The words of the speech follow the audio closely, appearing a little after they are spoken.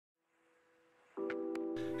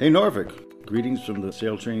Hey Norfolk, greetings from the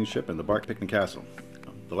sail training ship and the bark Picton Castle.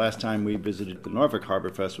 The last time we visited the Norfolk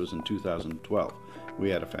Harborfest was in 2012. We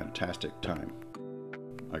had a fantastic time.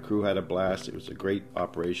 My crew had a blast. It was a great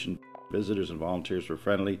operation. Visitors and volunteers were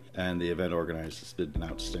friendly, and the event organizers did an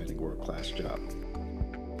outstanding world-class job.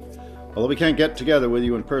 Although we can't get together with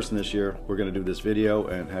you in person this year, we're going to do this video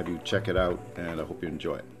and have you check it out, and I hope you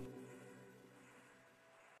enjoy it.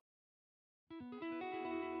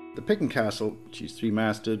 The Picton Castle, she's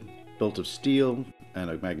three-masted, built of steel, and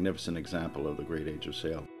a magnificent example of the great age of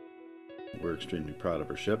sail. We're extremely proud of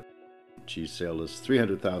her ship. She's sailed us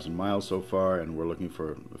 300,000 miles so far, and we're looking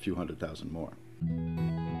for a few 100,000 more.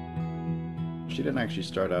 She didn't actually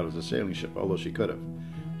start out as a sailing ship, although she could have.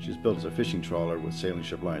 She was built as a fishing trawler with sailing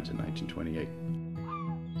ship lines in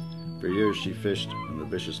 1928. For years she fished in the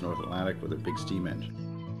vicious North Atlantic with a big steam engine.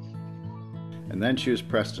 And then she was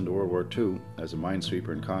pressed into World War II as a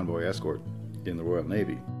minesweeper and convoy escort in the Royal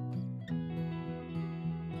Navy.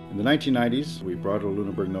 In the 1990s, we brought her to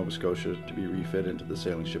Lunenburg, Nova Scotia to be refit into the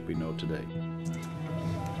sailing ship we know today.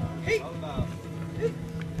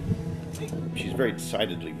 She's very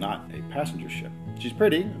decidedly not a passenger ship. She's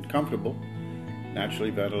pretty and comfortable,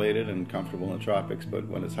 naturally ventilated and comfortable in the tropics, but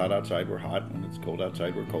when it's hot outside, we're hot. When it's cold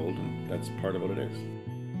outside, we're cold, and that's part of what it is.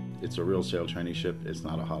 It's a real sail training ship. It's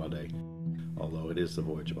not a holiday, although it is the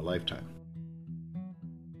voyage of a lifetime.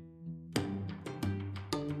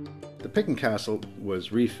 The Picton Castle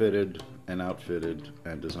was refitted and outfitted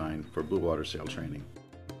and designed for blue water sail training.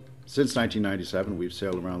 Since 1997, we've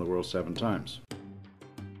sailed around the world 7 times.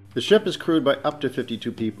 The ship is crewed by up to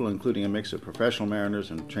 52 people, including a mix of professional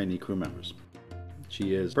mariners and trainee crew members.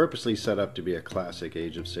 She is purposely set up to be a classic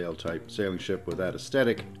age of sail type sailing ship with that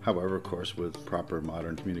aesthetic, however, of course, with proper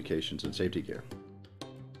modern communications and safety gear.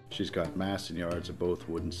 She's got masts and yards of both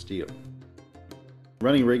wood and steel.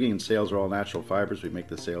 Running rigging and sails are all natural fibers. We make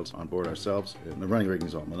the sails on board ourselves, and the running rigging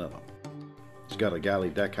is all manila. She's got a galley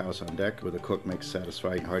deck house on deck where the cook makes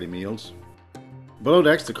satisfying hearty meals. Below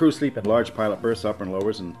decks, the crew sleep in large pilot berths, upper and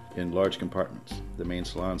lowers, and in large compartments. The main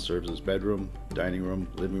salon serves as bedroom, dining room,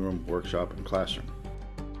 living room, workshop, and classroom.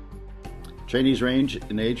 Trainees range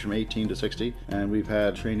in age from 18 to 60, and we've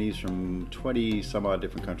had trainees from 20 some odd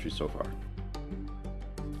different countries so far.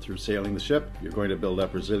 Through sailing the ship, you're going to build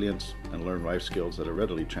up resilience and learn life skills that are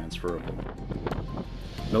readily transferable.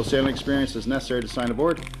 No sailing experience is necessary to sign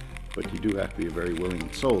aboard, but you do have to be a very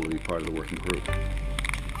willing soul to be part of the working crew.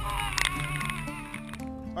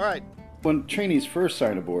 All right. When trainees first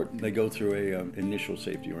sign aboard, they go through an initial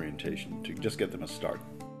safety orientation to just get them a start.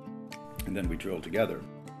 And then we drill together.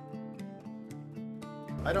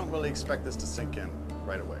 I don't really expect this to sink in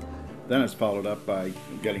right away. Then it's followed up by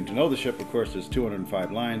getting to know the ship. Of course, there's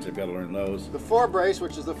 205 lines. They've got to learn those. The fore brace,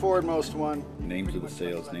 which is the forwardmost one. Names of the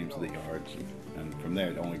sails, names of the yards, and from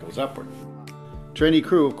there it only goes upward. Trainee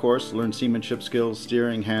crew, of course, learn seamanship skills,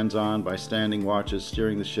 steering hands-on by standing watches,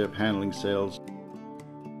 steering the ship, handling sails.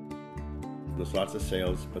 There's lots of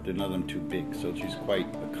sails, but none of them too big, so she's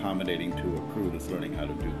quite accommodating to a crew that's learning how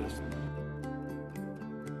to do this.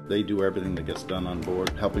 They do everything that gets done on board,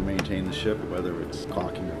 helping maintain the ship, whether it's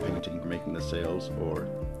caulking or painting, or making the sails, or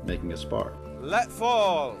making a spar. Let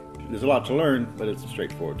fall! There's a lot to learn, but it's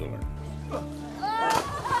straightforward to learn.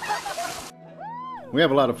 We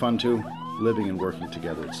have a lot of fun too, living and working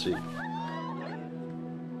together at sea.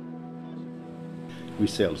 We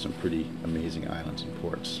sail to some pretty amazing islands and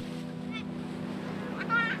ports.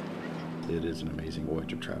 It is an amazing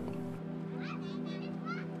voyage of travel.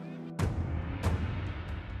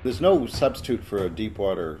 There's no substitute for a deep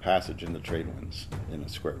water passage in the trade winds in a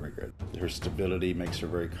square rigger. Her stability makes her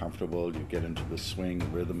very comfortable. You get into the swing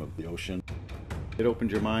and rhythm of the ocean. It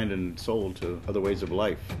opens your mind and soul to other ways of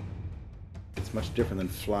life. It's much different than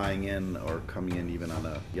flying in or coming in even on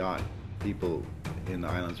a yacht. People in the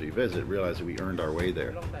islands we visit realize that we earned our way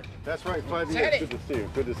there. That's right, 5 years. Good to see you,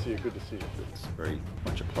 good to see you, good to see you. It's very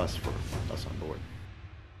much a plus for us on board.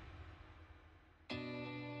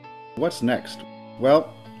 What's next?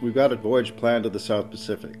 Well, we've got a voyage planned to the South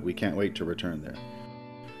Pacific. We can't wait to return there.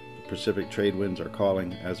 The Pacific trade winds are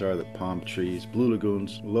calling, as are the palm trees, blue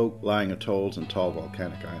lagoons, low-lying atolls, and tall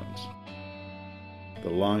volcanic islands. The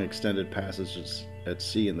long extended passages at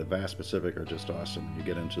sea in the vast Pacific are just awesome. You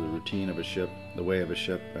get into the routine of a ship, the way of a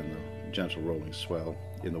ship, and the gentle rolling swell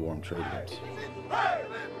in the warm trade winds.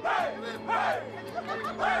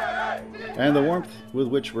 And the warmth with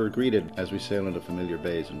which we're greeted as we sail into familiar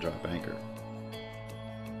bays and drop anchor.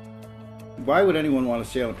 Why would anyone want to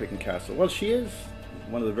sail in Picton Castle? Well, she is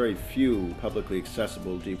one of the very few publicly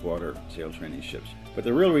accessible deep water sail training ships. But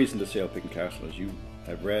the real reason to sail Picton Castle is you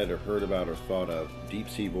I've read or heard about or thought of deep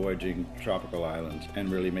sea voyaging, tropical islands,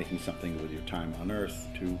 and really making something with your time on Earth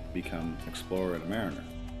to become an explorer and a mariner.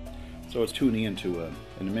 So it's tuning into an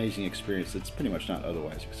amazing experience that's pretty much not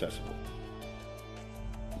otherwise accessible.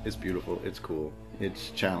 It's beautiful, it's cool, it's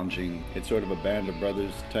challenging, it's sort of a band of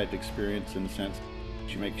brothers type experience in a sense.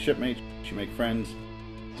 You make shipmates, you make friends.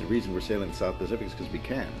 The reason we're sailing the South Pacific is because we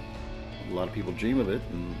can. A lot of people dream of it,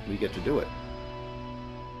 and we get to do it.